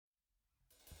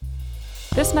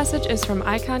This message is from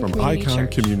Icon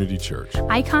Community Church.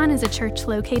 Icon is a church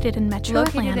located in Metro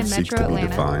Atlanta. Seeks to be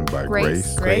defined by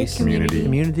grace,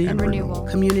 community, and renewal.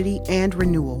 Community and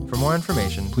renewal. For more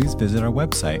information, please visit our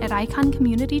website at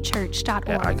iconcommunitychurch.org.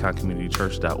 at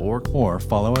iconcommunitychurch.org or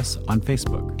follow us on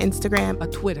Facebook, Instagram, or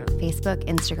Twitter. Facebook,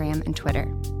 Instagram, and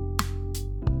Twitter.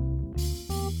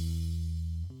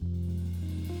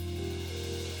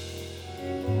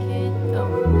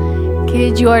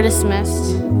 Kids, you are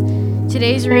dismissed.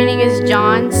 Today's reading is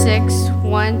John 6,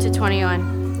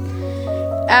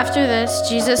 1-21. After this,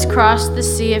 Jesus crossed the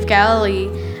Sea of Galilee.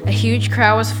 A huge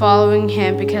crowd was following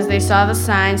him because they saw the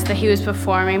signs that he was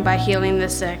performing by healing the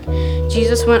sick.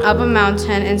 Jesus went up a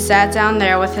mountain and sat down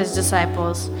there with his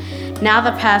disciples. Now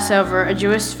the Passover, a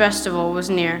Jewish festival, was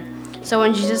near. So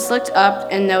when Jesus looked up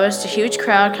and noticed a huge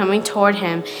crowd coming toward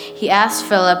him, he asked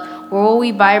Philip, "Where will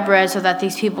we buy bread so that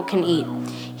these people can eat?"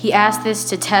 He asked this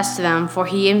to test them, for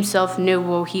he himself knew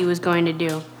what he was going to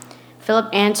do. Philip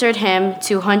answered him,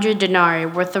 200 denarii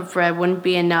worth of bread wouldn't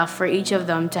be enough for each of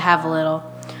them to have a little.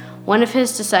 One of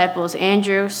his disciples,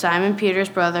 Andrew, Simon Peter's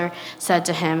brother, said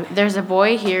to him, "There's a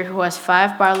boy here who has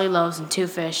 5 barley loaves and 2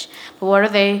 fish, but what are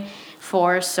they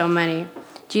for so many?"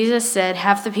 Jesus said,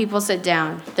 "Have the people sit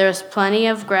down." There was plenty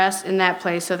of grass in that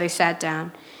place, so they sat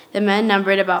down. The men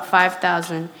numbered about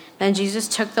 5,000. Then Jesus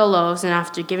took the loaves, and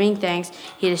after giving thanks,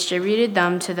 he distributed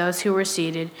them to those who were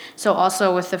seated, so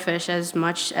also with the fish as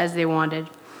much as they wanted.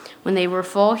 When they were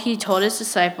full, he told his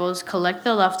disciples, "Collect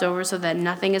the leftovers so that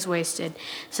nothing is wasted."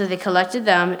 So they collected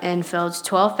them and filled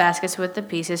 12 baskets with the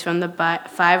pieces from the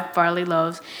 5 barley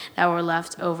loaves that were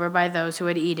left over by those who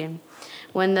had eaten.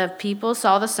 When the people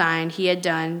saw the sign he had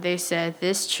done, they said,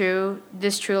 This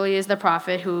truly is the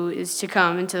prophet who is to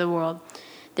come into the world."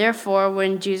 Therefore,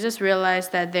 when Jesus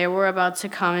realized that they were about to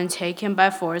come and take him by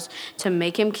force to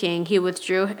make him king, he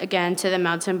withdrew again to the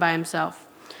mountain by himself.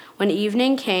 When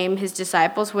evening came, his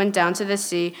disciples went down to the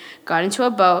sea, got into a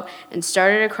boat, and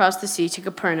started across the sea to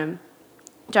Capernaum.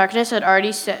 Darkness had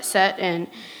already set in,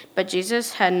 but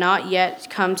Jesus had not yet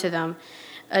come to them.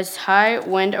 A high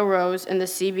wind arose, and the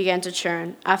sea began to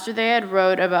churn. After they had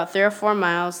rowed about 3 or 4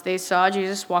 miles, they saw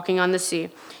Jesus walking on the sea.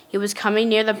 He was coming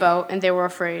near the boat, and they were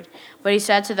afraid. But he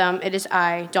said to them, "It is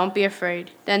I, don't be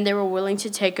afraid." Then they were willing to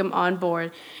take him on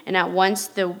board, and at once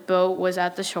the boat was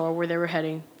at the shore where they were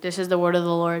heading. This is the word of the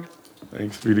Lord.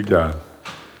 Thanks be to God.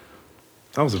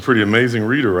 That was a pretty amazing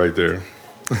reader right there.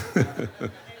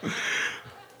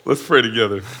 Let's pray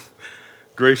together.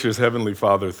 Gracious Heavenly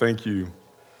Father, thank you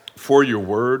for your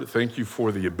word. Thank you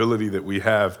for the ability that we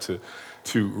have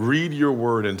to read your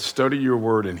word and study your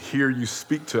word and hear you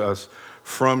speak to us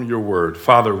from your word.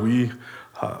 Father, we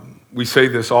say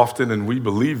this often and we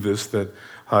believe this, that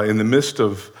in the midst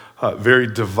of very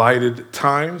divided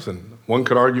times, and one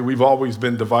could argue we've always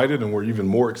been divided and we're even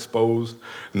more exposed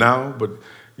now, but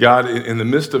God, in the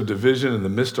midst of division, in the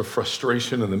midst of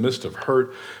frustration, in the midst of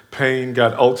hurt, pain,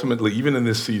 God, ultimately, even in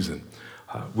this season,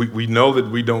 we know that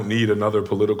we don't need another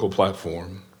political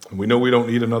platform. We know we don't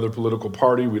need another political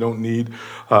party. We don't need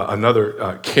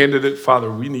another candidate.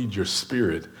 Father, we need your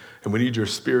spirit, and we need your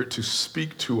spirit to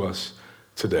speak to us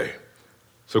today.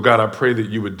 So God, I pray that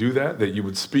you would do that you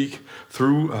would speak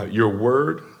through your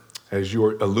word as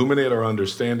you illuminate our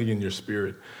understanding in your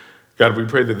spirit. God, we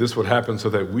pray that this would happen so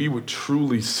that we would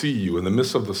truly see you in the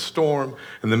midst of the storm,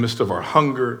 in the midst of our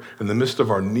hunger, in the midst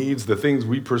of our needs, the things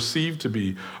we perceive to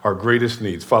be our greatest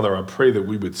needs. Father, I pray that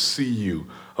we would see you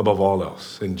above all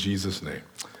else. In Jesus' name,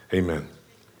 amen.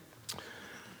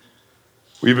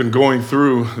 We've been going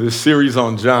through this series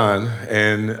on John,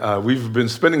 and we've been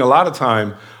spending a lot of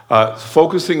time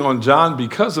focusing on John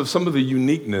because of some of the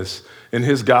uniqueness in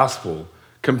his gospel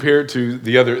compared to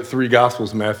the other 3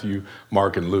 gospels, Matthew,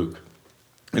 Mark, and Luke.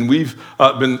 And we've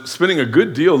been spending a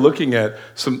good deal looking at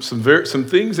some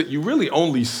things that you really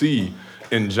only see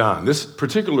in John. This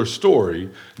particular story,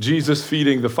 Jesus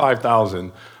feeding the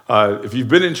 5,000, if you've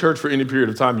been in church for any period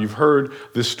of time, you've heard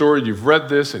this story, you've read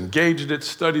this, engaged it,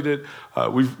 studied it.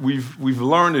 We've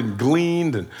learned and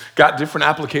gleaned and got different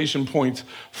application points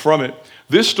from it.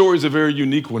 This story is a very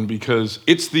unique one because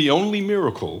it's the only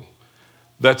miracle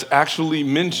that's actually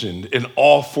mentioned in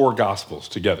all 4 Gospels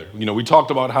together. You know, we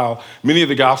talked about how many of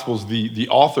the Gospels, the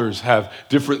authors have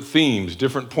different themes,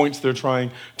 different points they're trying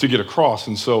to get across.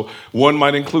 And so one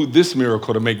might include this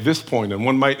miracle to make this point, and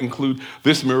one might include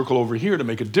this miracle over here to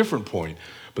make a different point.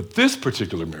 But this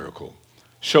particular miracle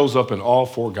shows up in all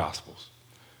 4 Gospels.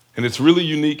 And it's really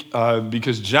unique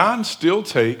because John still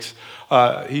takes,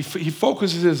 he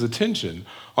focuses his attention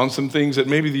on some things that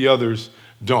maybe the others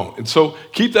don't. And so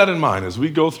keep that in mind. As we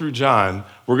go through John,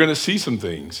 we're going to see some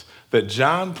things that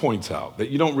John points out that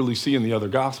you don't really see in the other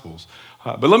Gospels.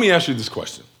 But let me ask you this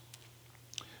question.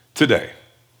 Today,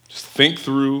 just think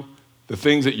through the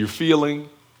things that you're feeling,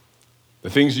 the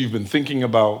things you've been thinking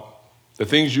about, the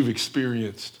things you've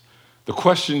experienced, the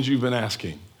questions you've been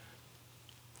asking.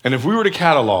 And if we were to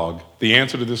catalog the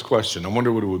answer to this question, I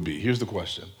wonder what it would be. Here's the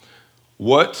question.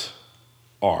 What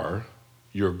are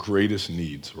your greatest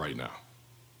needs right now?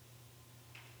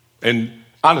 And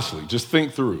honestly, just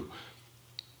think through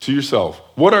to yourself,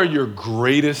 what are your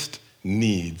greatest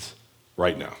needs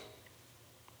right now?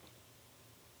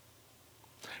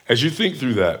 As you think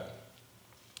through that,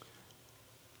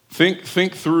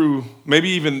 think through,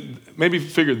 maybe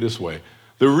figure it this way.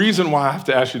 The reason why I have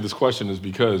to ask you this question is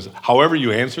because however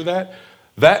you answer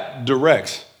that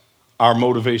directs our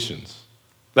motivations.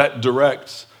 That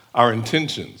directs our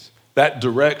intentions. That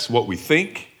directs what we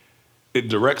think. It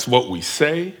directs what we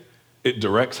say. It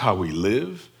directs how we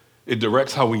live. It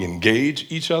directs how we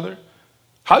engage each other.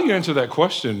 How you answer that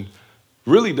question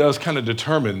really does kind of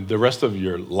determine the rest of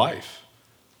your life.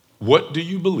 What do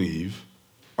you believe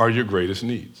are your greatest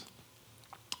needs?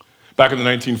 Back in the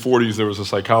 1940s, there was a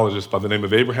psychologist by the name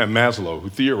of Abraham Maslow who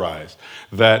theorized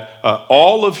that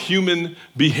all of human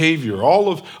behavior, all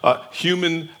of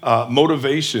human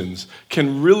motivations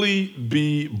can really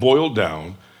be boiled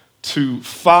down to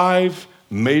 5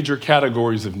 major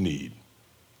categories of need.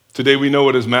 Today we know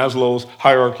it as Maslow's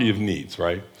hierarchy of needs,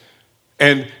 right?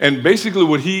 And basically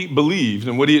what he believed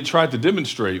and what he had tried to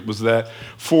demonstrate was that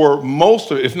for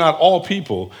most, if not all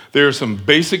people, there are some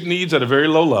basic needs at a very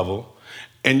low level,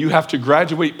 and you have to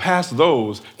graduate past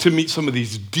those to meet some of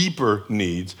these deeper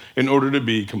needs in order to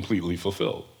be completely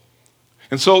fulfilled.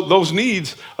 And so those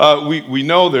needs, we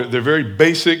know they're very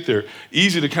basic. They're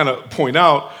easy to kind of point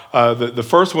out. The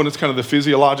first one is kind of the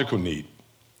physiological need.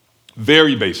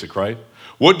 Very basic, right?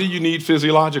 What do you need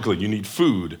physiologically? You need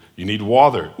food. You need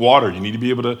water. You need to be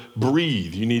able to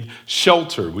breathe. You need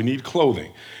shelter. We need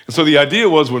clothing. And so the idea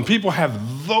was when people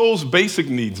have those basic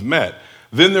needs met,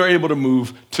 then they're able to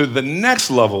move to the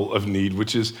next level of need,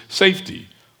 which is safety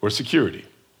or security.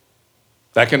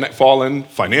 That can fall in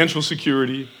financial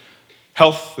security,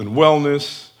 health and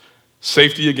wellness,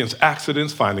 safety against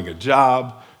accidents, finding a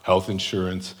job, health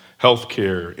insurance, health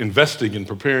care, investing and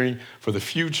preparing for the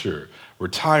future,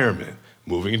 retirement,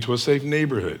 moving into a safe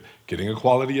neighborhood, getting a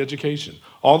quality education.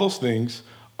 All those things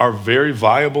are very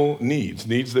viable needs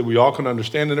that we all can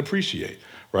understand and appreciate,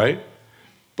 right?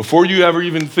 Before you ever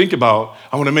even think about,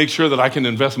 I want to make sure that I can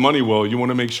invest money well, you want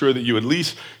to make sure that you at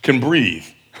least can breathe,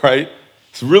 right?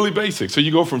 It's really basic. So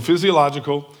you go from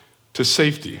physiological to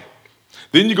safety.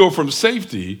 Then you go from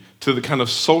safety to the kind of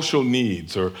social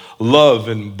needs or love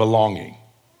and belonging.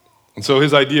 And so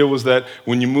his idea was that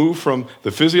when you move from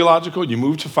the physiological, you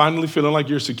move to finally feeling like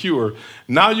you're secure,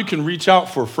 now you can reach out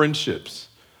for friendships,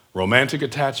 romantic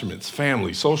attachments,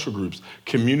 family, social groups,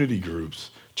 community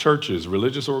groups, churches,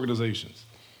 religious organizations.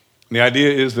 And the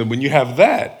idea is that when you have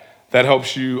that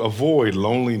helps you avoid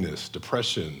loneliness,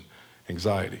 depression,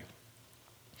 anxiety.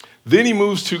 Then he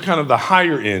moves to kind of the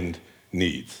higher end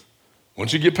needs.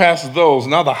 Once you get past those,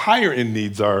 now the higher end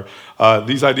needs are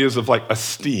these ideas of like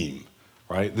esteem,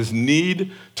 right? This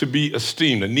need to be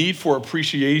esteemed, a need for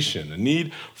appreciation, a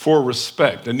need for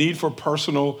respect, a need for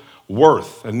personal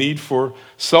worth, a need for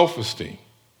self-esteem.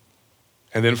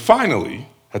 And then finally,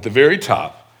 at the very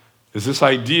top, is this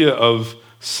idea of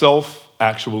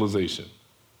self-actualization,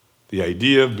 the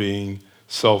idea of being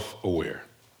self-aware.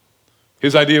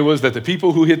 His idea was that the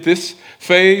people who hit this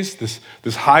phase,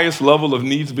 this highest level of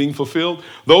needs being fulfilled,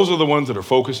 those are the ones that are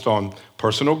focused on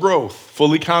personal growth,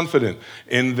 fully confident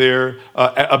in their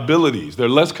abilities. They're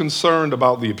less concerned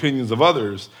about the opinions of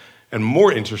others and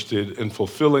more interested in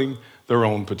fulfilling their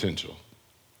own potential.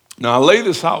 Now, I lay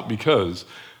this out because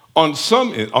on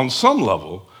some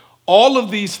level, all of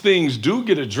these things do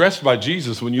get addressed by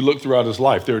Jesus when you look throughout his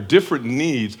life. There are different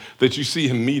needs that you see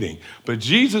him meeting. But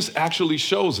Jesus actually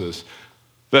shows us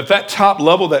that top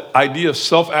level, that idea of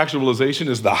self-actualization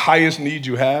is the highest need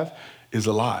you have, is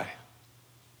a lie.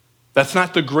 That's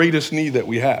not the greatest need that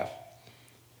we have.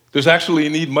 There's actually a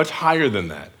need much higher than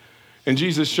that. And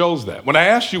Jesus shows that. When I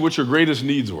asked you what your greatest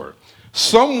needs were,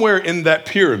 somewhere in that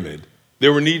pyramid,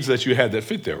 there were needs that you had that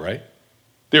fit there, right?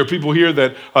 There are people here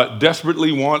that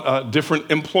desperately want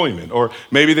different employment, or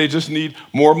maybe they just need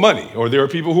more money, or there are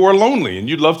people who are lonely and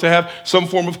you'd love to have some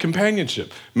form of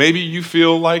companionship. Maybe you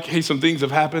feel like, hey, some things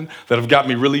have happened that have got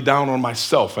me really down on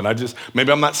myself, and maybe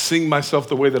I'm not seeing myself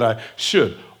the way that I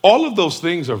should. All of those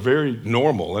things are very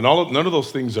normal, and none of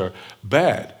those things are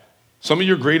bad. Some of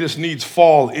your greatest needs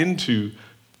fall into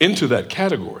that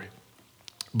category.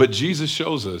 But Jesus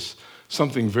shows us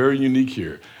something very unique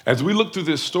here. As we look through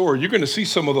this story, you're going to see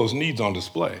some of those needs on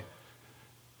display.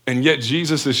 And yet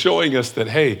Jesus is showing us that,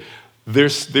 hey, there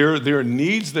are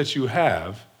needs that you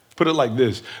have. Put it like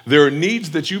this. There are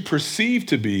needs that you perceive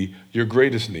to be your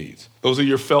greatest needs. Those are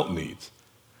your felt needs.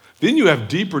 Then you have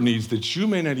deeper needs that you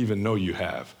may not even know you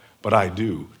have, but I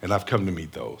do, and I've come to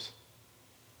meet those.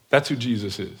 That's who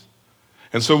Jesus is.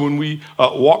 And so when we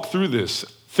walk through this,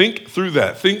 think through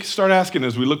that. Start asking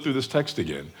as we look through this text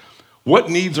again,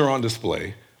 what needs are on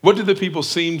display? What do the people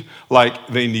seem like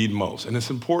they need most? And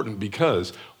it's important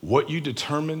because what you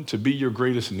determine to be your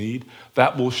greatest need,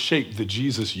 that will shape the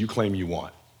Jesus you claim you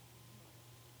want.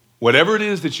 Whatever it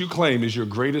is that you claim is your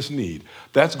greatest need,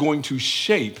 that's going to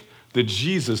shape the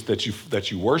Jesus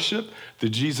that you worship, the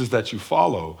Jesus that you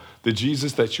follow, the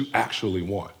Jesus that you actually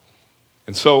want.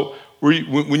 And so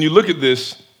when you look at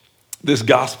this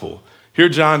gospel, here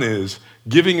John is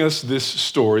giving us this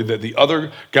story that the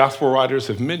other gospel writers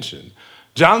have mentioned.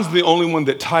 John's the only one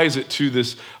that ties it to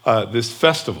this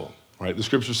festival, right? The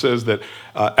scripture says that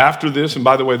after this, and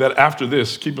by the way, that after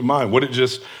this, keep in mind,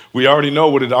 we already know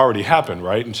what had already happened,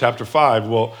 right? In chapter 5,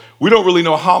 well, we don't really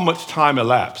know how much time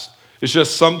elapsed. It's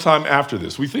just sometime after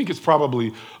this. We think it's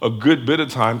probably a good bit of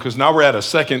time because now we're at a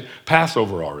second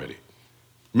Passover already.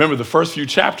 Remember, the first few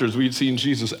chapters, we had seen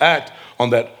Jesus act on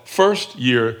that first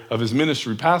year of his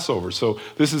ministry, Passover. So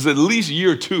this is at least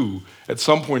year 2 at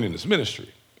some point in his ministry.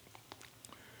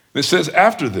 And it says,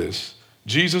 after this,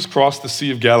 Jesus crossed the Sea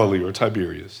of Galilee, or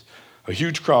Tiberias. A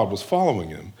huge crowd was following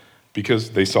him because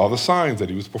they saw the signs that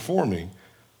he was performing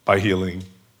by healing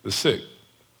the sick.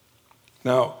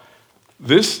 Now,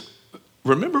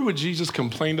 remember what Jesus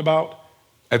complained about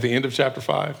at the end of chapter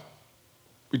 5?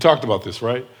 We talked about this,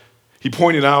 right? He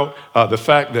pointed out the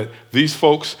fact that these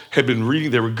folks had been reading,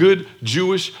 they were good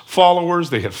Jewish followers,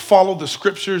 they had followed the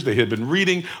scriptures, they had been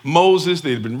reading Moses,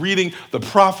 they had been reading the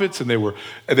prophets, and they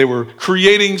were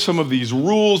creating some of these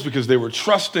rules because they were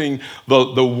trusting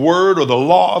the word or the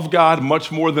law of God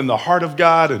much more than the heart of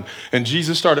God. And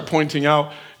Jesus started pointing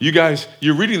out, you guys,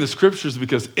 you're reading the scriptures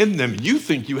because in them you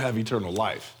think you have eternal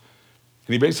life.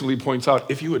 And he basically points out,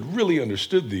 if you had really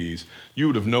understood these, you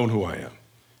would have known who I am.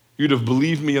 You'd have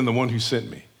believed me and the one who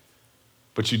sent me,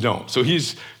 but you don't. So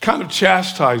he's kind of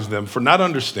chastised them for not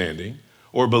understanding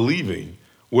or believing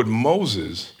what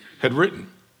Moses had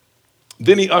written.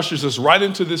 Then he ushers us right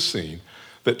into this scene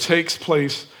that takes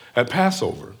place at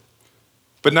Passover.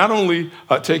 But not only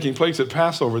taking place at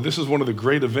Passover, this is one of the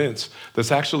great events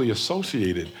that's actually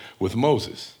associated with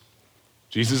Moses.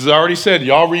 Jesus has already said,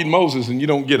 y'all read Moses and you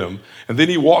don't get him. And then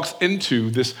he walks into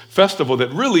this festival that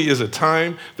really is a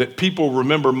time that people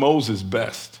remember Moses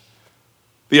best.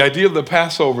 The idea of the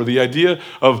Passover, the idea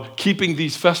of keeping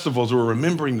these festivals or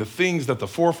remembering the things that the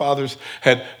forefathers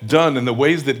had done and the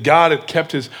ways that God had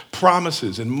kept his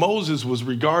promises. And Moses was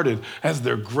regarded as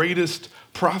their greatest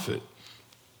prophet.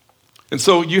 And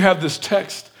so you have this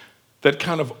text that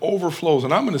kind of overflows.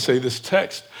 And I'm going to say this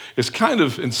text is kind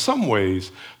of, in some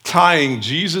ways, tying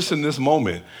Jesus in this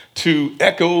moment to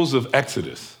echoes of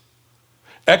Exodus,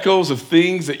 echoes of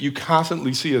things that you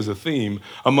constantly see as a theme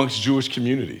amongst Jewish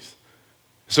communities.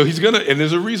 So he's going to, and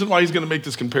there's a reason why he's going to make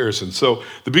this comparison. So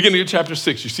the beginning of chapter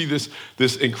 6, you see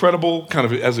this incredible, kind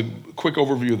of as a quick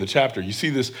overview of the chapter, you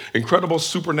see this incredible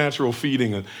supernatural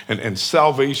feeding and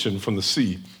salvation from the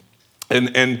sea.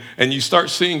 And you start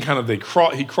seeing kind of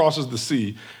he crosses the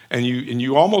sea, and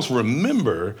you almost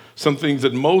remember some things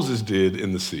that Moses did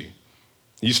in the sea.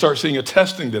 You start seeing a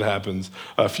testing that happens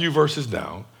a few verses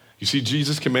down. You see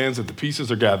Jesus commands that the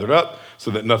pieces are gathered up so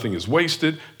that nothing is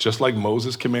wasted, just like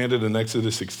Moses commanded in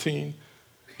Exodus 16.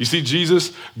 You see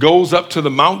Jesus goes up to the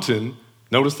mountain.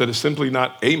 Notice that it's simply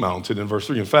not a mountain in verse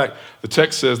 3. In fact, the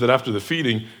text says that after the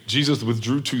feeding, Jesus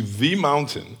withdrew to the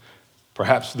mountain.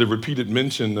 Perhaps the repeated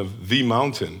mention of the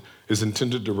mountain is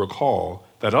intended to recall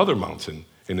that other mountain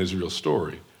in Israel's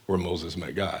story where Moses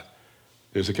met God.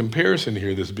 There's a comparison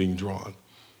here that's being drawn.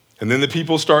 And then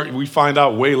we find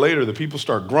out way later, the people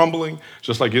start grumbling,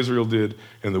 just like Israel did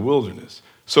in the wilderness.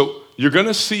 So you're going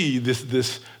to see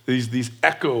these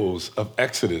echoes of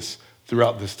Exodus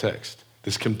throughout this text,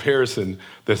 this comparison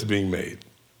that's being made.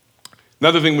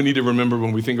 Another thing we need to remember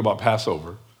when we think about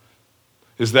Passover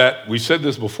is that, we said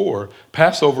this before,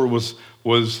 Passover was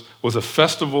a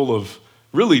festival of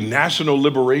really national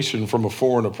liberation from a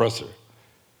foreign oppressor.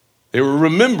 They were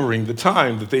remembering the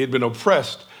time that they had been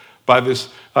oppressed by this,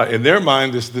 in their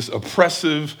mind, this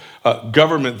oppressive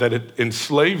government that had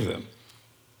enslaved them.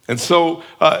 And so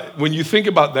when you think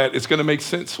about that, it's going to make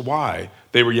sense why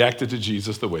they reacted to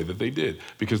Jesus the way that they did,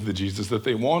 because the Jesus that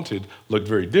they wanted looked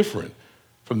very different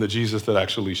from the Jesus that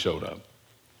actually showed up.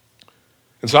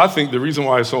 And so I think the reason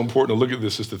why it's so important to look at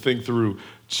this is to think through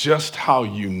just how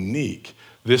unique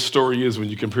this story is when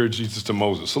you compare Jesus to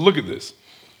Moses. So look at this.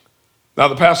 Now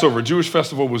the Passover, a Jewish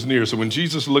festival, was near. So when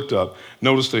Jesus looked up,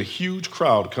 noticed a huge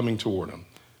crowd coming toward him.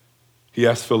 He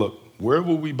asked Philip, "Where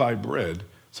will we buy bread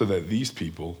so that these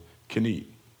people can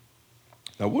eat?"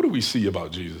 Now what do we see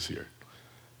about Jesus here?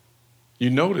 You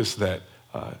notice that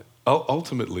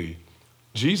ultimately,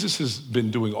 Jesus has been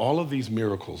doing all of these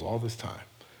miracles all this time.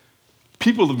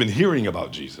 People have been hearing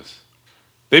about Jesus.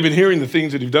 They've been hearing the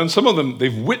things that he's done. Some of them,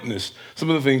 they've witnessed some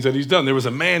of the things that he's done. There was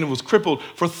a man who was crippled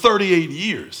for 38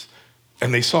 years,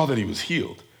 and they saw that he was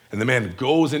healed. And the man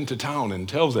goes into town and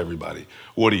tells everybody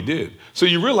what he did. So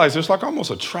you realize there's like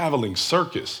almost a traveling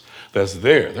circus that's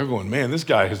there. They're going, man, this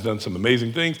guy has done some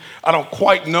amazing things. I don't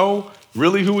quite know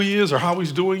really who he is or how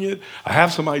he's doing it. I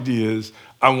have some ideas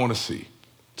I want to see.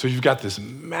 So you've got this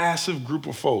massive group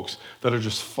of folks that are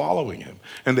just following him.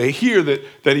 And they hear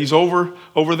that he's over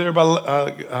there by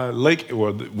Lake,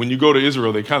 or when you go to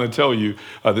Israel, they kind of tell you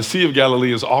the Sea of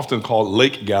Galilee is often called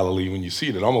Lake Galilee. When you see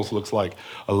it, it almost looks like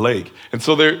a lake. And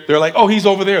so they're like, oh, he's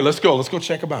over there. Let's go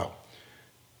check him out.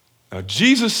 Now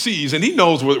Jesus sees, and he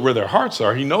knows where their hearts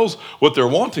are. He knows what they're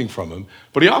wanting from him,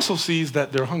 but he also sees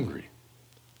that they're hungry.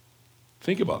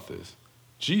 Think about this.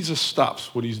 Jesus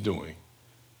stops what he's doing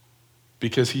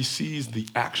because he sees the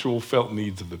actual felt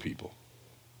needs of the people.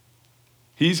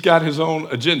 He's got his own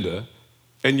agenda,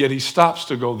 and yet he stops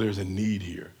to go, there's a need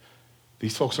here.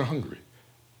 These folks are hungry.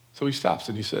 So he stops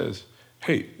and he says,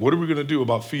 hey, what are we going to do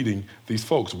about feeding these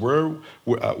folks? What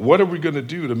are we going to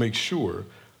do to make sure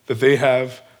that they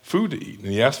have food to eat?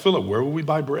 And he asked Philip, where will we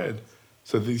buy bread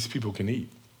so that these people can eat?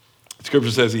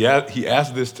 Scripture says he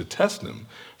asked this to test him,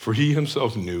 for he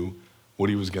himself knew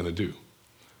what he was going to do.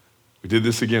 We did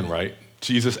this again, right?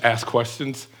 Jesus asked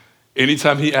questions.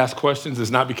 Anytime he asks questions,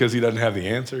 it's not because he doesn't have the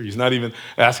answer. He's not even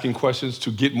asking questions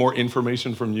to get more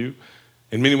information from you.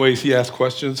 In many ways, he asks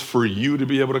questions for you to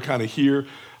be able to kind of hear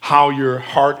how your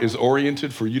heart is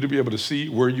oriented, for you to be able to see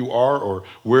where you are or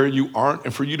where you aren't,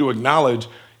 and for you to acknowledge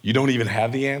you don't even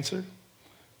have the answer.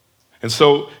 And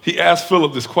so he asked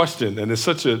Philip this question, and it's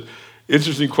such an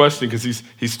interesting question because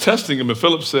he's testing him, and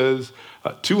Philip says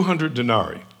 200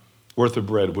 denarii worth of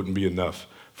bread wouldn't be enough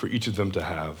for each of them to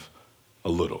have a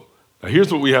little. Now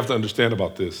here's what we have to understand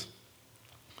about this.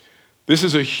 This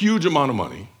is a huge amount of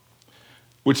money,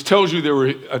 which tells you there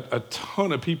were a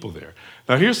ton of people there.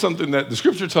 Now here's something that the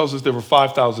scripture tells us there were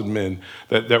 5,000 men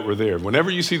that were there.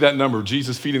 Whenever you see that number,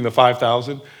 Jesus feeding the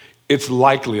 5,000, it's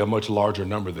likely a much larger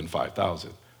number than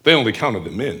 5,000. They only counted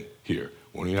the men here.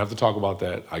 We don't even have to talk about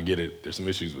that. I get it. There's some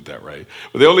issues with that, right?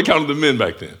 But they only counted the men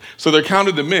back then. So they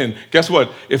counted the men. Guess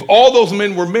what? If all those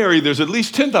men were married, there's at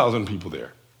least 10,000 people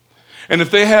there. And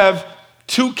if they have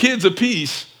 2 kids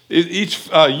apiece in each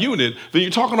unit, then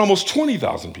you're talking almost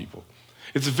 20,000 people.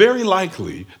 It's very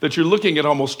likely that you're looking at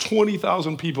almost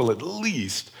 20,000 people at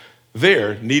least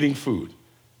there needing food.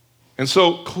 And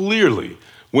so clearly,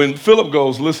 when Philip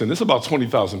goes, listen, it's about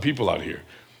 20,000 people out here.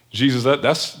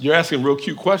 Jesus, you're asking real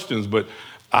cute questions, but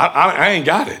I ain't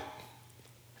got it.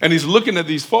 And he's looking at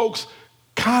these folks,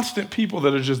 constant people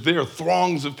that are just there,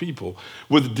 throngs of people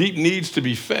with deep needs to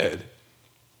be fed.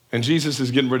 And Jesus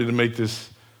is getting ready to make this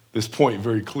point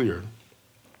very clear.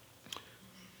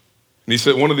 And he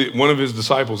said, one of his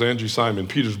disciples, Andrew Simon,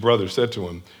 Peter's brother, said to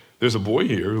him, there's a boy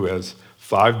here who has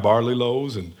 5 barley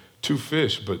loaves and 2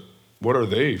 fish, but what are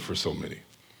they for so many?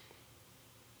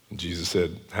 And Jesus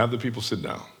said, have the people sit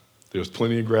down. There was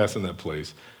plenty of grass in that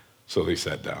place, so they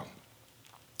sat down.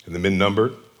 And the men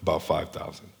numbered about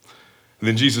 5,000. And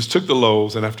then Jesus took the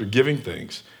loaves, and after giving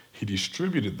thanks, he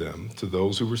distributed them to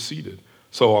those who were seated.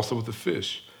 So also with the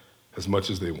fish, as much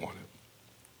as they wanted.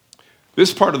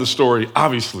 This part of the story,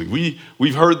 obviously,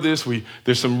 we've heard this.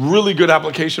 There's some really good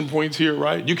application points here,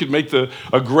 right? You could make a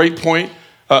great point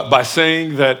by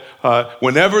saying that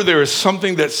whenever there is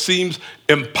something that seems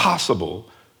impossible,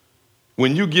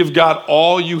 when you give God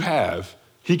all you have,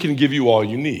 he can give you all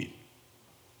you need,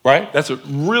 right? That's a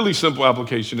really simple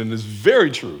application, and it's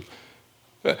very true.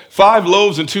 5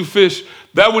 loaves and 2 fish,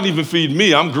 that wouldn't even feed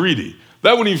me. I'm greedy.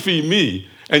 That wouldn't even feed me.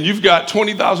 And you've got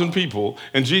 20,000 people,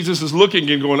 and Jesus is looking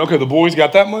and going, okay, the boy's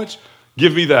got that much?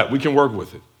 Give me that. We can work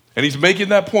with it. And he's making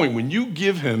that point. When you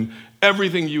give him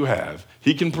everything you have,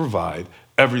 he can provide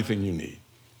everything you need.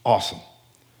 Awesome.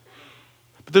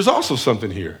 But there's also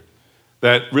something here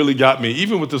that really got me,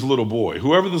 even with this little boy.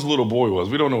 Whoever this little boy was,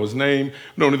 we don't know his name, we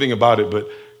don't know anything about it, but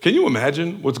can you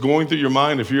imagine what's going through your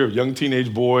mind if you're a young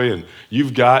teenage boy and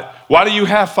why do you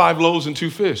have 5 loaves and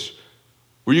 2 fish?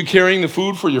 Were you carrying the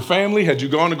food for your family? Had you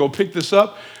gone to go pick this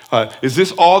up? Is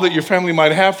this all that your family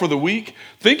might have for the week?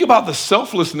 Think about the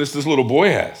selflessness this little boy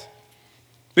has.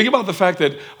 Think about the fact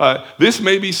that this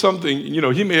may be something,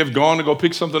 he may have gone to go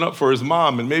pick something up for his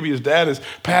mom, and maybe his dad has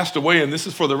passed away, and this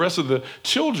is for the rest of the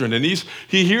children. And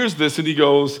he hears this, and he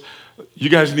goes, you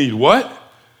guys need what?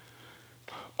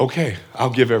 Okay, I'll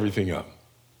give everything up.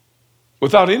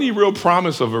 Without any real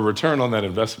promise of a return on that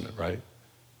investment, right?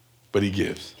 But he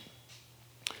gives.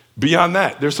 Beyond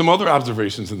that, there's some other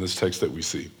observations in this text that we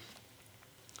see.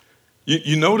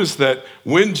 You notice that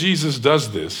when Jesus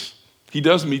does this, he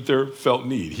does meet their felt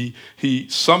need. He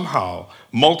somehow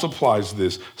multiplies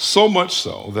this so much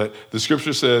so that the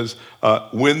scripture says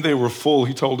when they were full,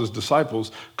 he told his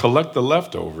disciples, collect the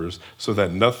leftovers so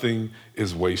that nothing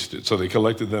is wasted. So they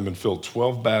collected them and filled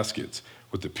 12 baskets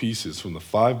with the pieces from the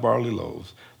 5 barley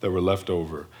loaves that were left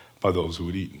over by those who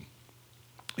had eaten.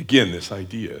 Again, this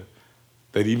idea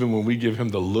that even when we give him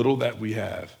the little that we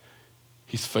have,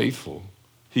 he's faithful.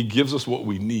 He gives us what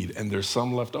we need, and there's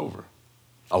some left over.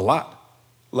 A lot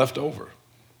left over.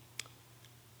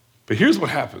 But here's what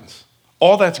happens.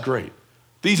 All that's great.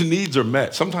 These needs are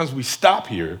met. Sometimes we stop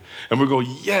here and we go,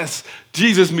 yes,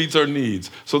 Jesus meets our needs.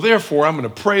 So therefore, I'm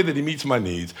going to pray that he meets my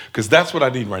needs because that's what I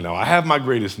need right now. I have my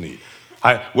greatest need.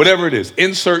 Whatever it is,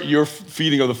 insert your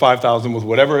feeding of the 5,000 with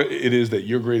whatever it is that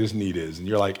your greatest need is. And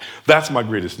you're like, that's my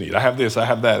greatest need. I have this, I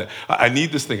have that. I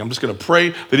need this thing. I'm just going to pray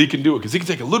that he can do it because he can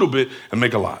take a little bit and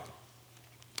make a lot.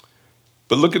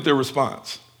 But look at their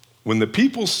response. When the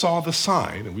people saw the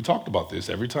sign, and we talked about this,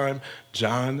 every time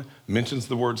John mentions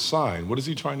the word sign, what is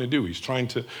he trying to do?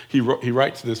 He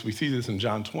writes this, we see this in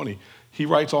John 20, he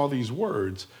writes all these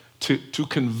words to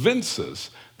convince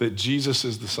us that Jesus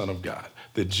is the Son of God,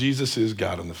 that Jesus is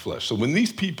God in the flesh. So when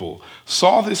these people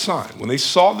saw this sign, when they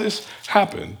saw this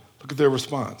happen, look at their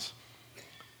response.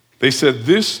 They said,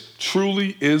 this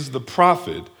truly is the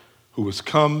prophet who has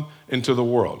come into the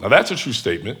world. Now that's a true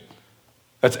statement.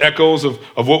 That's echoes of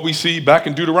what we see back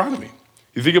in Deuteronomy.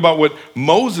 You think about what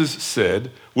Moses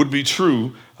said would be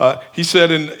true. He said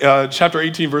in chapter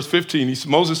 18, verse 15,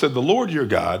 Moses said, the Lord your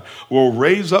God will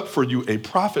raise up for you a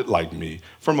prophet like me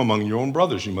from among your own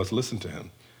brothers. You must listen to him.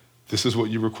 This is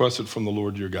what you requested from the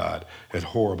Lord your God at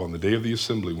Horeb on the day of the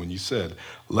assembly when you said,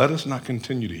 let us not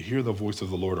continue to hear the voice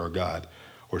of the Lord our God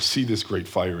or see this great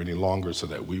fire any longer so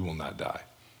that we will not die.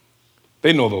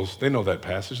 They know that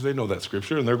passage. They know that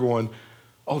scripture, and they're going,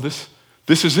 oh, this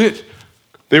is it.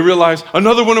 They realize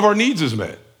another one of our needs is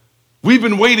met. We've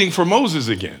been waiting for Moses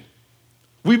again.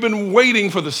 We've been waiting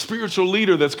for the spiritual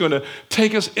leader that's going to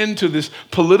take us into this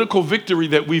political victory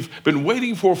that we've been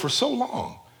waiting for so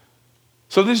long.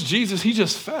 So this Jesus, he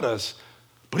just fed us,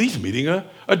 but he's meeting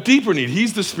a deeper need.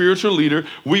 He's the spiritual leader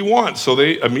we want. So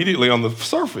they immediately on the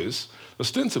surface,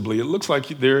 ostensibly, it looks like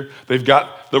they've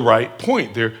got the right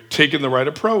point. They're taking the right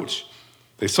approach.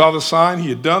 They saw the sign he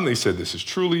had done. They said, this is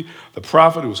truly the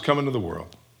prophet who has come into the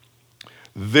world.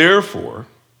 Therefore,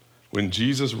 when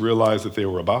Jesus realized that they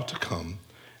were about to come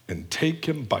and take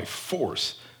him by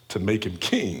force to make him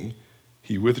king,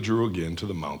 he withdrew again to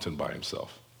the mountain by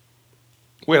himself.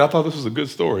 Wait, I thought this was a good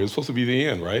story. It's supposed to be the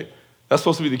end, right? That's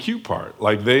supposed to be the cute part.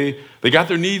 Like they got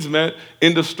their needs met,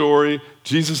 end of story.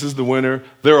 Jesus is the winner.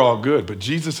 They're all good. But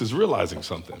Jesus is realizing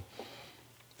something.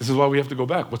 This is why we have to go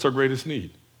back. What's our greatest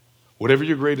need? Whatever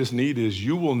your greatest need is,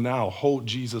 you will now hold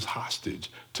Jesus hostage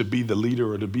to be the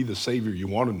leader or to be the savior you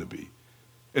want him to be,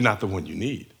 and not the one you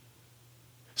need.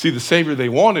 See, the savior they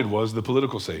wanted was the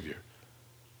political savior,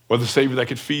 or the savior that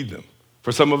could feed them.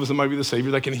 For some of us, it might be the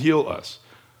savior that can heal us,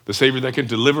 the savior that can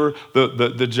deliver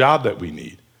the job that we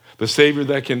need, the savior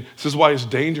that can, this is why it's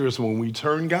dangerous when we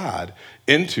turn God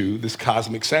into this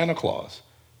cosmic Santa Claus.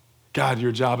 God,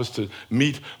 your job is to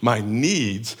meet my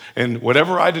needs, and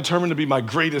whatever I determine to be my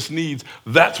greatest needs,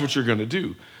 that's what you're going to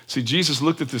do. See, Jesus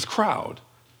looked at this crowd.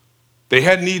 They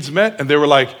had needs met, and they were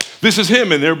like, this is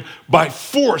him, and they're by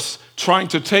force trying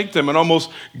to take them and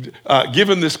almost give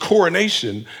him this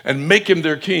coronation and make him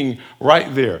their king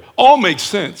right there. All makes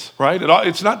sense, right?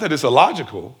 It's not that it's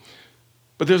illogical,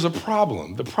 but there's a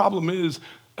problem. The problem is,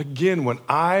 again, when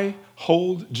I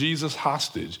hold Jesus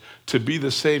hostage to be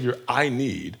the savior I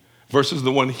need, versus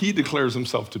the one he declares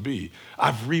himself to be,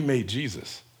 I've remade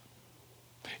Jesus.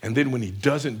 And then when he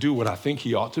doesn't do what I think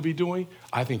he ought to be doing,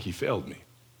 I think he failed me.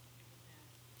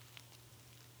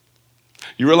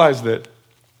 You realize that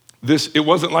it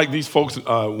wasn't like these folks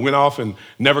went off and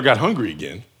never got hungry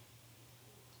again.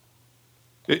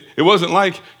 It wasn't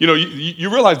like, you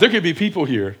realize there could be people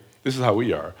here, this is how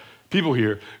we are, people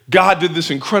here, God did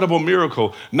this incredible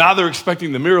miracle, now they're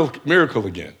expecting the miracle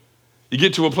again. You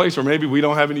get to a place where maybe we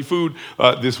don't have any food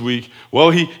this week.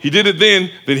 Well, he did it then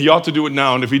he ought to do it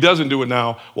now. And if he doesn't do it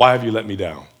now, why have you let me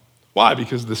down? Why?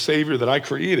 Because the Savior that I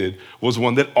created was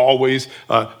one that always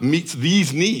meets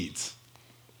these needs.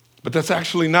 But that's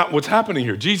actually not what's happening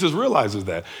here. Jesus realizes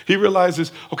that. He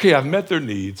realizes, okay, I've met their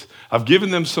needs. I've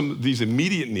given them some of these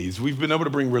immediate needs. We've been able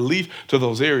to bring relief to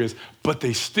those areas, but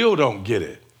they still don't get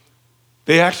it.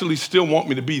 They actually still want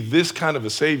me to be this kind of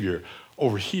a Savior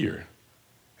over here.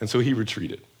 And so he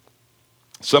retreated.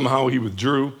 Somehow he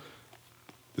withdrew.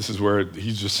 This is where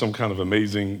he's just some kind of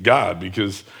amazing God,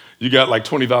 because you got like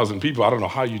 20,000 people. I don't know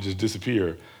how you just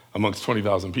disappear amongst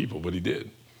 20,000 people, but he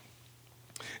did.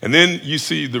 And then you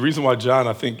see the reason why John,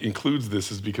 I think, includes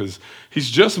this is because he's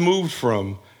just moved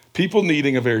from people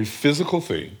needing a very physical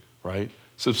thing, right?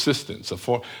 Subsistence.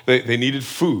 They needed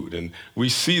food, and we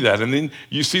see that. And then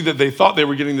you see that they thought they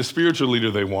were getting the spiritual leader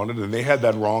they wanted, and they had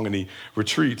that wrong, and he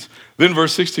retreats. Then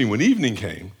verse 16, when evening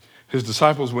came, his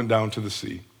disciples went down to the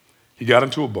sea. He got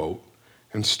into a boat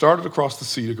and started across the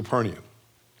sea to Capernaum.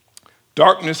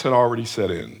 Darkness had already set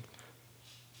in,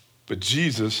 but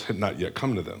Jesus had not yet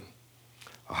come to them.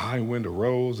 A high wind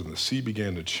arose, and the sea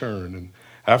began to churn, and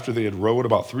after they had rowed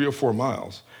about 3 or 4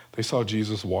 miles, they saw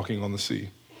Jesus walking on the sea.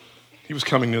 He was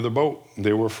coming near the boat, and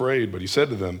they were afraid, but he said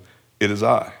to them, "It is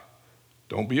I.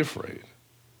 Don't be afraid."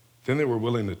 Then they were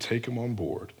willing to take him on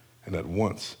board, and at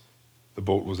once the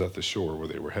boat was at the shore where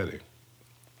they were heading.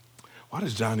 Why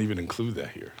does John even include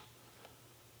that here?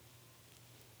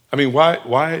 I mean,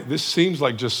 why? This seems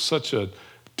like just such a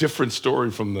different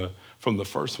story from the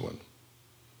first one.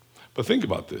 But think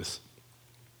about this.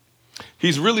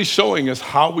 He's really showing us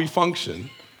how we function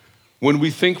when we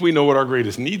think we know what our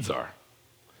greatest needs are.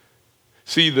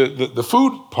 See, the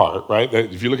food part, right?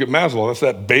 If you look at Maslow, that's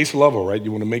that base level, right?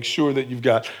 You want to make sure that you've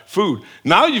got food.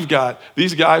 Now you've got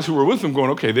these guys who were with him going,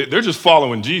 okay, they're just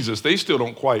following Jesus. They still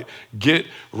don't quite get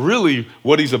really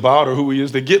what he's about or who he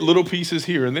is. They get little pieces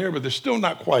here and there, but they're still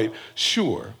not quite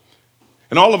sure.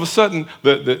 And all of a sudden,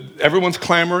 everyone's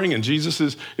clamoring and Jesus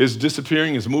is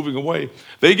disappearing, is moving away.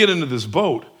 They get into this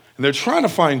boat and they're trying to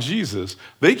find Jesus.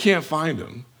 They can't find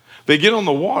him. They get on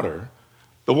the water.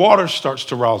 The water starts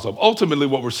to rouse up. Ultimately,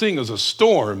 what we're seeing is a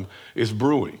storm is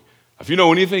brewing. If you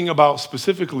know anything about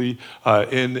specifically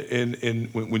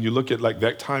when you look at like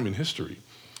that time in history,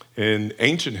 in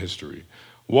ancient history,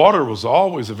 water was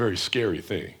always a very scary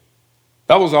thing.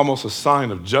 That was almost a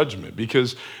sign of judgment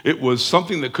because it was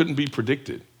something that couldn't be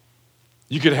predicted.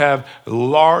 You could have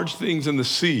large things in the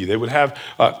sea. They would have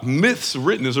myths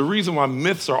written. There's a reason why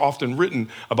myths are often written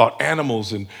about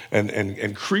animals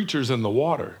and creatures in the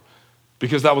water,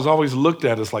 because that was always looked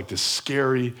at as like this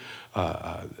scary,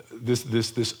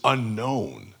 this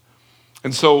unknown.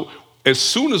 And so as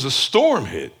soon as a storm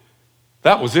hit,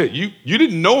 that was it. You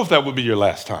didn't know if that would be your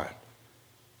last time.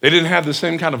 They didn't have the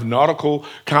same kind of nautical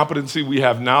competency we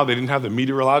have now. They didn't have the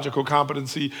meteorological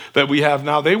competency that we have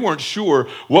now. They weren't sure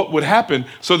what would happen.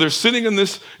 So they're sitting in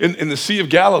the Sea of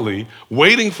Galilee,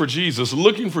 waiting for Jesus,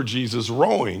 looking for Jesus,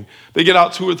 rowing. They get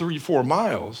out 2 or 3, 4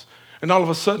 miles, and all of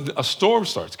a sudden a storm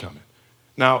starts coming.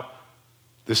 Now,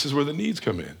 this is where the needs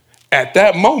come in. At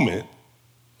that moment,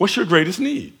 what's your greatest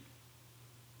need?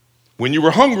 When you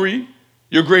were hungry,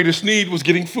 your greatest need was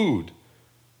getting food.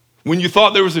 When you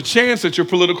thought there was a chance that your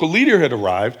political leader had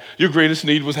arrived, your greatest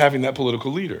need was having that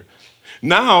political leader.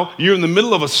 Now, you're in the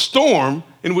middle of a storm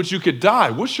in which you could die.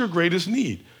 What's your greatest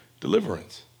need?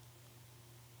 Deliverance.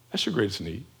 That's your greatest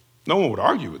need. No one would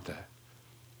argue with that.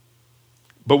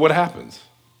 But what happens?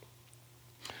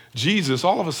 Jesus,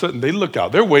 all of a sudden, they look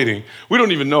out. They're waiting. We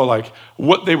don't even know like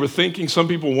what they were thinking. Some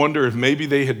people wonder if maybe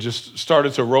they had just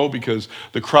started to row because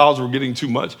the crowds were getting too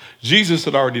much. Jesus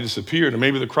had already disappeared, and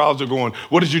maybe the crowds are going,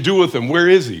 "What did you do with him? Where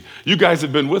is he? You guys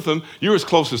have been with him. You're his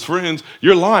closest friends.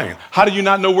 You're lying. How do you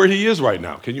not know where he is right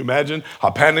now?" Can you imagine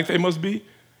how panicked they must be?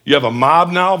 You have a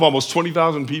mob now of almost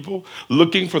 20,000 people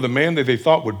looking for the man that they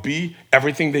thought would be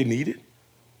everything they needed.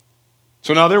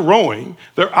 So now they're rowing,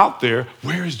 they're out there.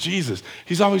 Where is Jesus?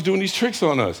 He's always doing these tricks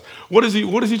on us. What is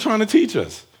he trying to teach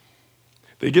us?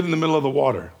 They get in the middle of the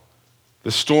water.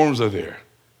 The storms are there.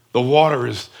 The water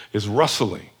is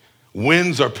rustling.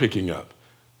 Winds are picking up.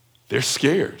 They're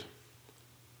scared.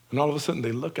 And all of a sudden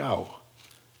they look out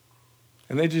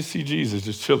and they just see Jesus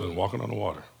just chilling, walking on the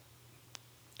water,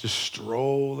 just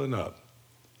strolling up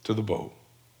to the boat.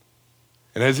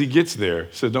 And as he gets there,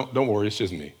 he said, don't worry, it's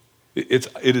just me. It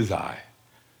is I.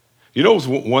 You know, it was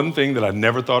one thing that I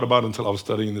never thought about until I was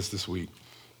studying this week.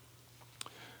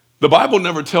 The Bible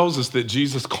never tells us that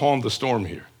Jesus calmed the storm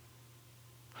here.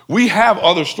 We have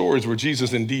other stories where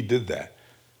Jesus indeed did that.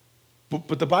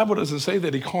 But the Bible doesn't say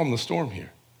that he calmed the storm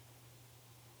here.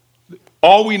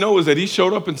 All we know is that he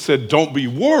showed up and said, don't be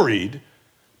worried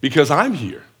because I'm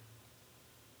here.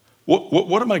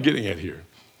 What am I getting at here?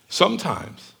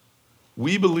 Sometimes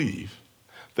we believe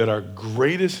that our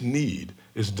greatest need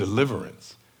is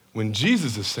deliverance when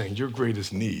Jesus is saying your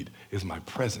greatest need is my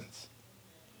presence.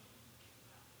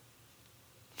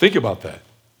 Think about that.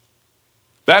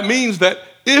 That means that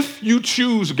if you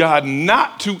choose God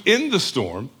not to end the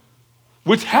storm,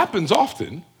 which happens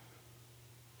often,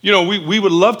 you know, we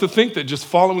would love to think that just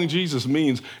following Jesus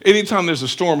means anytime there's a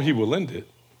storm, he will end it.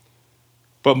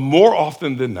 But more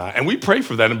often than not, and we pray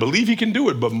for that and believe he can do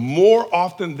it, but more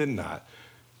often than not,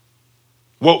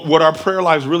 what our prayer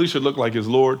lives really should look like is,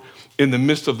 Lord, in the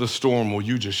midst of the storm, will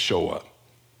you just show up?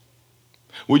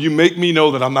 Will you make me know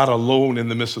that I'm not alone in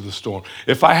the midst of the storm?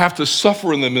 If I have to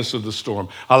suffer in the midst of the storm,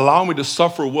 allow me to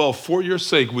suffer well for your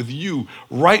sake with you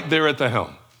right there at the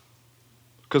helm.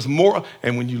 Because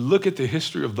and when you look at the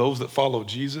history of those that followed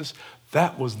Jesus,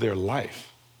 that was their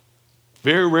life.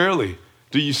 Very rarely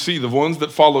do you see the ones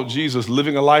that followed Jesus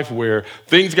living a life where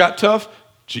things got tough,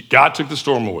 God took the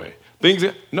storm away.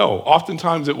 No,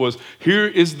 oftentimes it was, here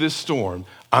is this storm,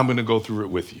 I'm going to go through it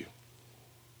with you.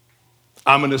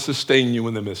 I'm going to sustain you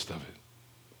in the midst of it.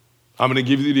 I'm going to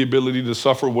give you the ability to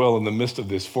suffer well in the midst of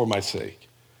this for my sake.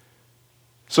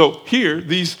 So here,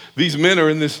 these men are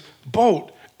in this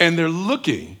boat, and they're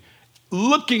looking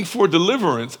for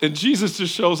deliverance, and Jesus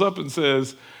just shows up and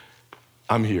says,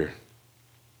 I'm here.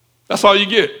 That's all you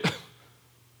get.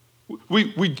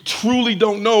 We truly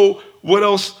don't know what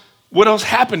else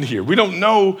happened here. We don't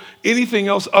know anything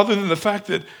else other than the fact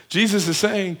that Jesus is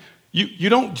saying, you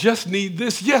don't just need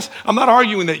this. Yes, I'm not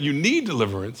arguing that you need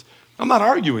deliverance. I'm not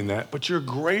arguing that, but your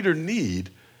greater need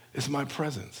is my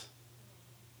presence.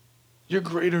 Your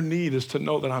greater need is to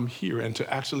know that I'm here and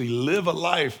to actually live a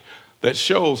life that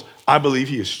shows I believe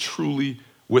he is truly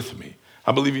with me.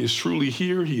 I believe he is truly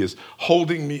here. He is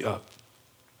holding me up.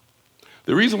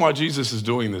 The reason why Jesus is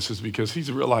doing this is because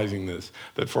he's realizing this,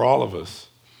 that for all of us,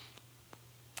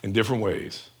 in different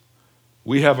ways,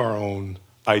 we have our own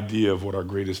idea of what our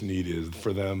greatest need is.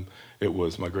 For them, it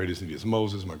was my greatest need is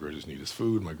Moses, my greatest need is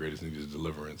food, my greatest need is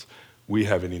deliverance. We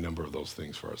have any number of those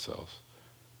things for ourselves.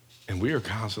 And we are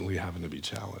constantly having to be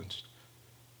challenged.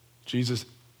 Jesus,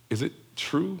 is it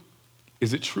true?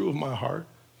 Is it true of my heart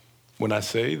when I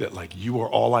say that, like, you are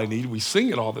all I need? We sing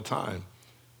it all the time.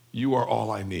 You are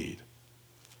all I need.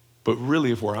 But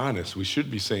really, if we're honest, we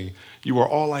should be saying, you are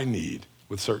all I need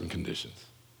with certain conditions.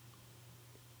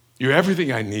 You're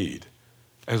everything I need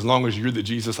as long as you're the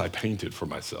Jesus I painted for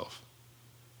myself.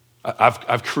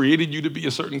 I've created you to be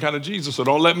a certain kind of Jesus, so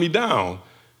don't let me down.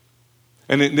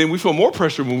 And then we feel more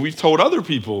pressure when we've told other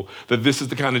people that this is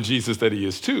the kind of Jesus that he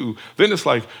is too. Then it's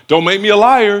like, don't make me a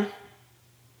liar.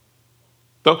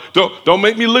 Don't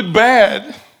make me look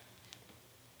bad.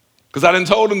 Because I done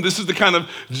told him this is the kind of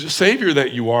Savior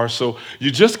that you are, so you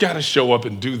just got to show up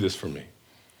and do this for me.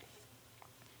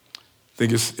 I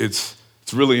think it's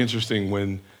really interesting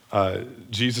when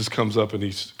Jesus comes up and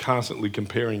he's constantly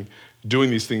doing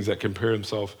these things that compare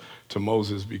himself to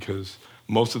Moses, because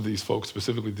most of these folks,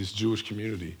 specifically this Jewish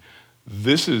community,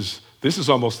 this is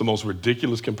almost the most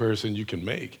ridiculous comparison you can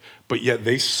make. But yet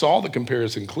they saw the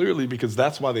comparison clearly because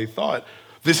that's why they thought,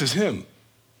 this is him.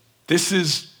 This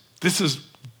is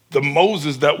the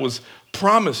Moses that was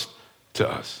promised to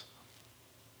us.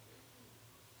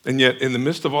 And yet in the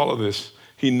midst of all of this,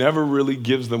 he never really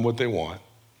gives them what they want.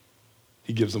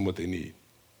 He gives them what they need.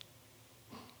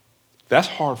 That's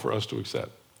hard for us to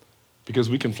accept because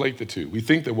we conflate the two. We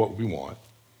think that what we want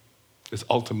is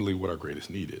ultimately what our greatest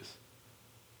need is.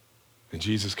 And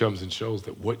Jesus comes and shows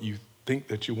that what you think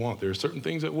that you want, there are certain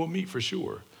things that we'll meet for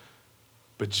sure.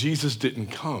 But Jesus didn't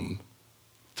come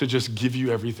to just give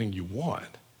you everything you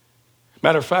want.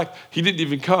 Matter of fact, he didn't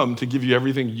even come to give you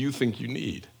everything you think you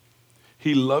need.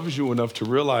 He loves you enough to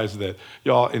realize that,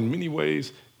 y'all, in many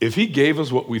ways, if he gave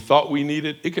us what we thought we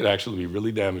needed, it could actually be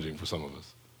really damaging for some of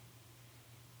us.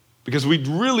 Because we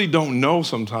really don't know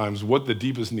sometimes what the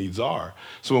deepest needs are.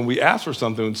 So when we ask for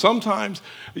something, and sometimes,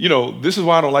 this is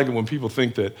why I don't like it when people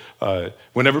think that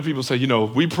whenever people say,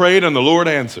 we prayed and the Lord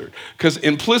answered. Because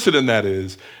implicit in that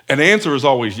is, an answer is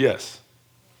always yes.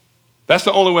 That's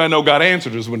the only way I know God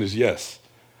answered is when it's yes.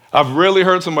 I've rarely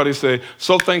heard somebody say,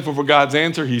 so thankful for God's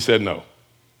answer, he said no.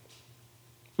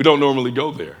 We don't normally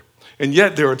go there. And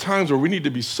yet there are times where we need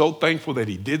to be so thankful that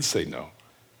he did say no.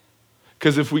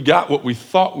 Because if we got what we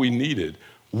thought we needed,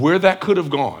 where that could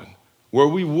have gone, where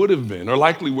we would have been, or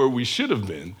likely where we should have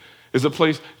been, is a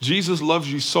place Jesus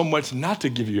loves you so much not to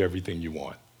give you everything you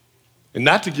want and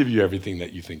not to give you everything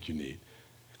that you think you need.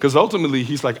 Because ultimately,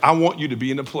 he's like, I want you to be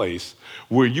in a place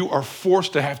where you are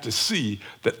forced to have to see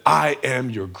that I am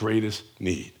your greatest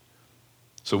need.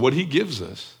 So what he gives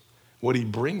us, what he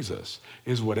brings us,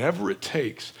 is whatever it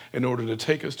takes in order to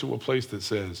take us to a place that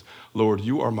says, Lord,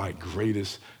 you are my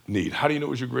greatest need. How do you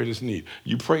know it's your greatest need?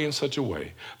 You pray in such a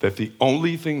way that the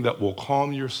only thing that will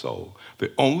calm your soul,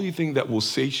 the only thing that will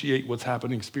satiate what's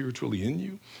happening spiritually in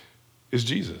you is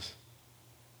Jesus.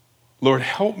 Lord,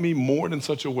 help me mourn in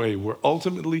such a way where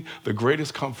ultimately the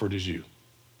greatest comfort is you.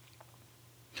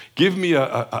 Give me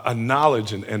a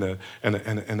knowledge and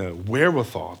a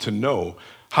wherewithal to know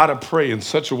how to pray in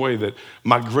such a way that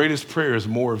my greatest prayer is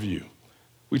more of you.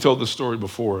 We told this story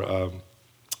before.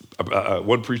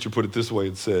 One preacher put it this way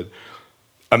and said,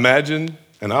 imagine,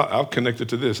 and I'll connect it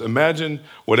to this, imagine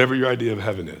whatever your idea of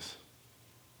heaven is.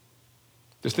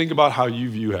 Just think about how you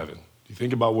view heaven. You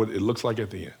think about what it looks like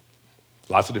at the end.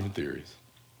 Lots of different theories.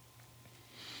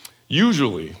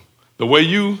 Usually, the way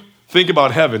you think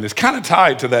about heaven is kind of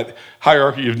tied to that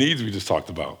hierarchy of needs we just talked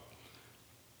about.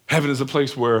 Heaven is a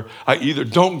place where I either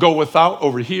don't go without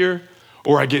over here,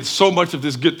 or I get so much of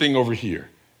this good thing over here,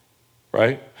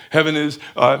 right? Heaven is,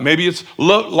 maybe it's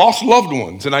lost loved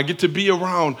ones, and I get to be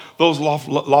around those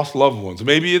lost loved ones.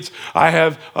 Maybe it's, I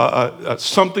have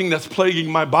something that's plaguing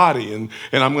my body, and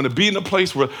I'm going to be in a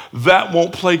place where that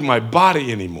won't plague my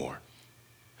body anymore.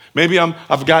 Maybe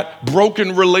I've got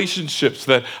broken relationships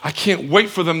that I can't wait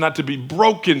for them not to be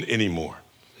broken anymore.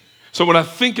 So when I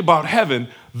think about heaven,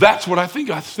 that's what I think.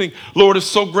 I think, Lord, it's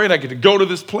so great. I get to go to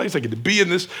this place. I get to be in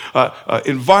this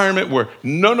environment where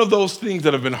none of those things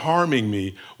that have been harming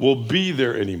me will be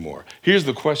there anymore. Here's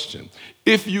the question.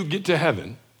 If you get to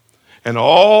heaven and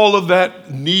all of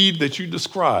that need that you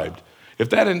described, if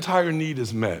that entire need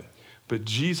is met, but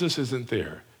Jesus isn't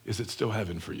there, is it still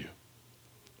heaven for you?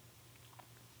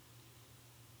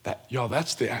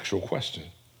 That's the actual question.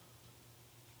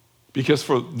 Because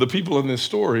for the people in this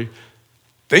story,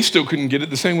 they still couldn't get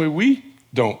it the same way we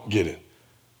don't get it.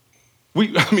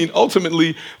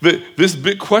 Ultimately, this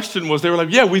big question was, they were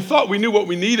like, yeah, we thought we knew what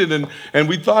we needed, and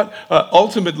we thought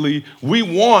ultimately we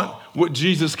want what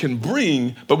Jesus can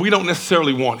bring, but we don't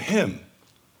necessarily want him.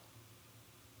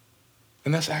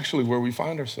 And that's actually where we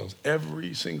find ourselves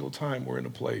every single time we're in a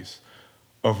place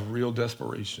of real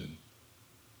desperation.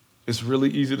 It's really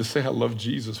easy to say I love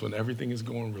Jesus when everything is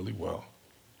going really well.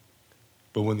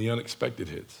 But when the unexpected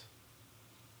hits,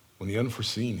 when the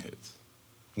unforeseen hits,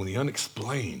 when the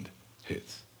unexplained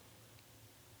hits,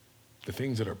 the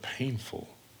things that are painful,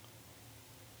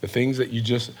 the things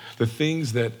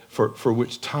that for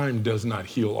which time does not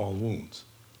heal all wounds.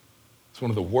 It's one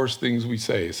of the worst things we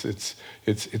say. It's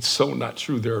so not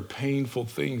true. There are painful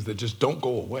things that just don't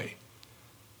go away.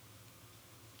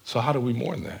 So how do we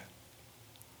mourn that?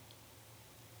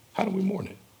 How do we mourn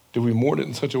it? Do we mourn it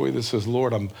in such a way that says,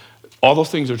 Lord, all those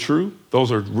things are true. Those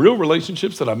are real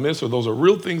relationships that I miss, or those are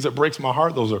real things that breaks my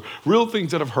heart. Those are real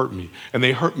things that have hurt me, and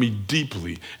they hurt me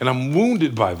deeply, and I'm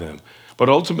wounded by them. But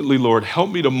ultimately, Lord,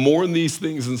 help me to mourn these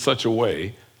things in such a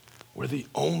way where the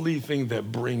only thing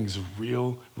that brings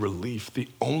real relief, the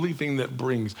only thing that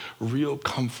brings real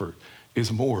comfort is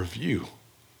more of you.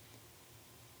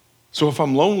 So if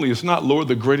I'm lonely, it's not, Lord,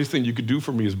 the greatest thing you could do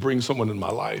for me is bring someone in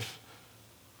my life.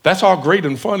 That's all great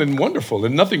and fun and wonderful,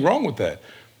 and nothing wrong with that.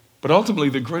 But ultimately,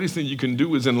 the greatest thing you can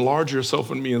do is enlarge yourself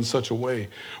in me in such a way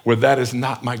where that is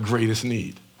not my greatest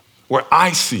need, where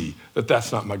I see that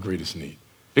that's not my greatest need.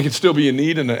 It can still be a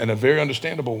need and a very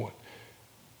understandable one.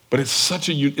 But it's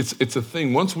a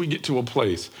thing. Once we get to a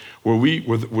place where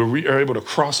we are able to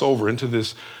cross over into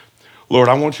this, Lord,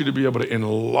 I want you to be able to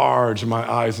enlarge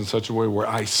my eyes in such a way where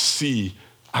I see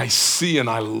and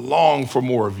I long for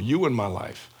more of you in my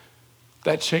life.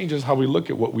 That changes how we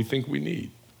look at what we think we need.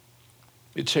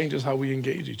 It changes how we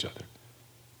engage each other.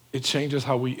 It changes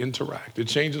how we interact. It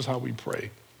changes how we pray.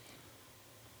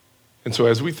 And so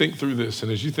as we think through this,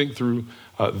 and as you think through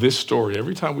this story,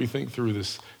 every time we think through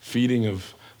this feeding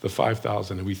of the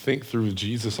 5,000, and we think through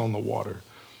Jesus on the water,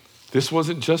 this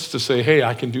wasn't just to say, hey,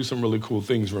 I can do some really cool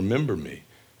things, remember me.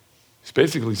 It's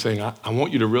basically saying, I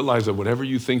want you to realize that whatever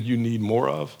you think you need more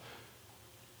of,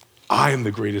 I am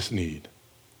the greatest need.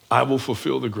 I will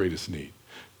fulfill the greatest need.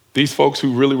 These folks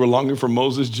who really were longing for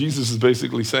Moses, Jesus is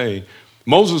basically saying,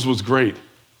 Moses was great,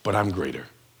 but I'm greater.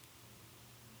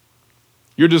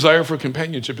 Your desire for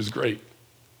companionship is great,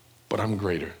 but I'm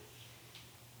greater.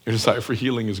 Your desire for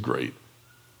healing is great,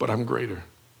 but I'm greater.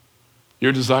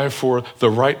 Your desire for the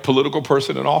right political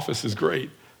person in office is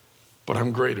great, but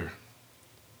I'm greater.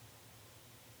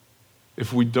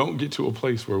 If we don't get to a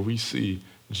place where we see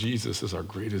Jesus as our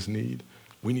greatest need,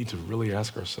 we need to really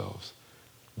ask ourselves,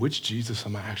 which Jesus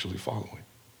am I actually following?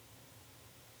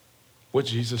 What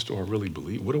Jesus do I really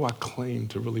believe? What do I claim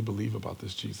to really believe about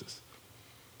this Jesus?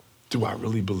 Do I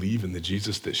really believe in the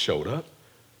Jesus that showed up?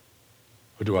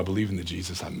 Or do I believe in the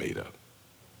Jesus I made up?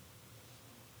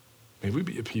 May we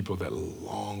be a people that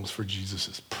longs for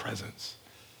Jesus' presence,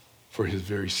 for his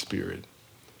very spirit,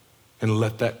 and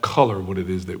let that color what it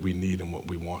is that we need and what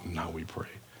we want and how we pray.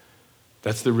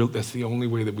 That's the only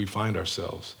way that we find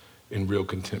ourselves in real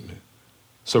contentment.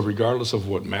 So regardless of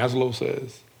what Maslow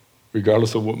says,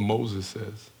 regardless of what Moses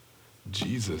says,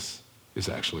 Jesus is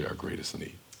actually our greatest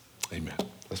need. Amen.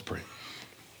 Let's pray.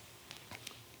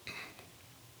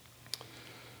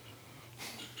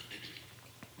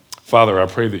 Father, I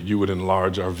pray that you would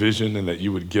enlarge our vision and that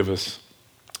you would give us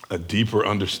a deeper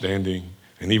understanding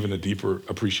and even a deeper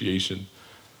appreciation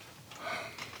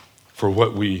for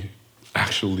what we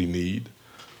actually need.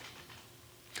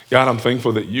 God, I'm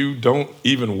thankful that you don't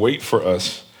even wait for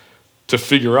us to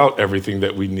figure out everything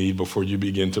that we need before you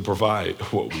begin to provide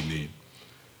what we need.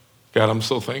 God, I'm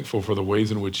so thankful for the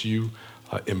ways in which you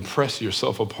impress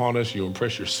yourself upon us, you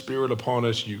impress your spirit upon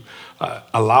us, you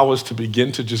allow us to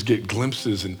begin to just get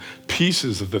glimpses and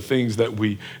pieces of the things that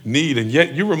we need, and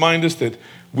yet you remind us that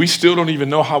we still don't even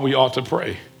know how we ought to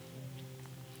pray.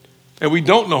 And we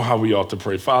don't know how we ought to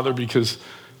pray, Father, because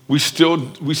we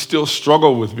still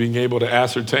struggle with being able to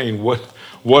ascertain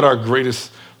what our greatest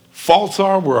faults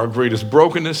are, where our greatest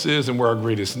brokenness is, and where our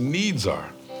greatest needs are.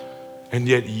 And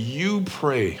yet you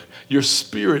pray, your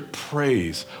spirit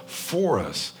prays for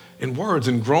us in words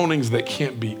and groanings that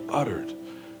can't be uttered.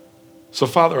 So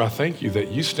Father, I thank you that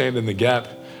you stand in the gap.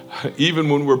 Even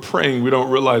when we're praying, we don't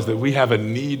realize that we have a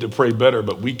need to pray better,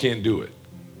 but we can't do it.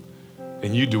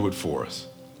 And you do it for us.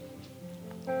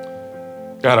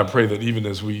 God, I pray that even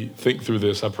as we think through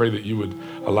this, I pray that you would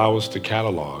allow us to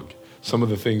catalog some of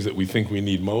the things that we think we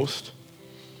need most.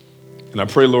 And I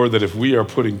pray, Lord, that if we are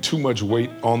putting too much weight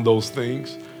on those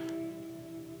things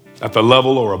at the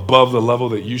level or above the level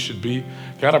that you should be,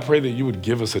 God, I pray that you would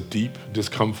give us a deep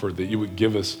discomfort, that you would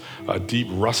give us a deep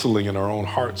rustling in our own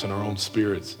hearts and our own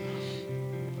spirits.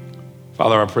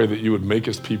 Father, I pray that you would make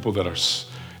us people that are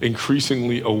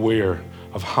increasingly aware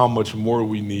of how much more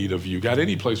we need of you. God,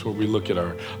 any place where we look at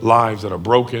our lives that are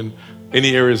broken,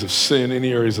 any areas of sin,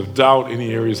 any areas of doubt,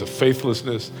 any areas of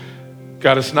faithlessness,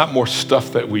 God, it's not more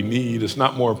stuff that we need. It's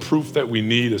not more proof that we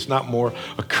need. It's not more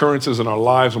occurrences in our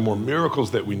lives or more miracles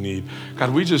that we need.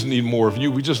 God, we just need more of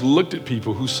you. We just looked at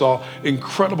people who saw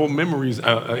incredible memories,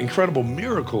 incredible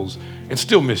miracles, and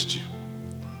still missed you.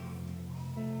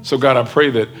 So God, I pray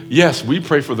that, yes, we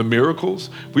pray for the miracles.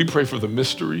 We pray for the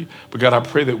mystery. But God, I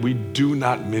pray that we do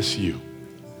not miss you.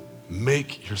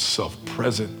 Make yourself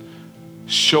present.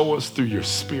 Show us through your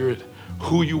spirit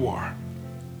who you are,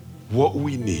 what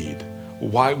we need,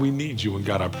 why we need you. And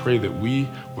God, I pray that we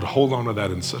would hold on to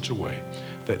that in such a way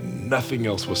that nothing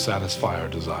else will satisfy our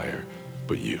desire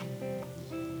but you.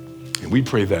 And we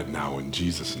pray that now in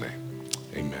Jesus' name.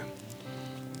 Amen.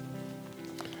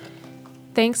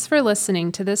 Thanks for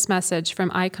listening to this message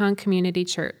from Icon Community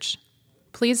Church.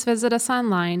 Please visit us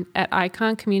online at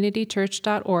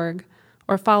iconcommunitychurch.org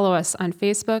or follow us on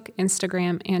Facebook,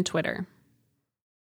 Instagram, and Twitter.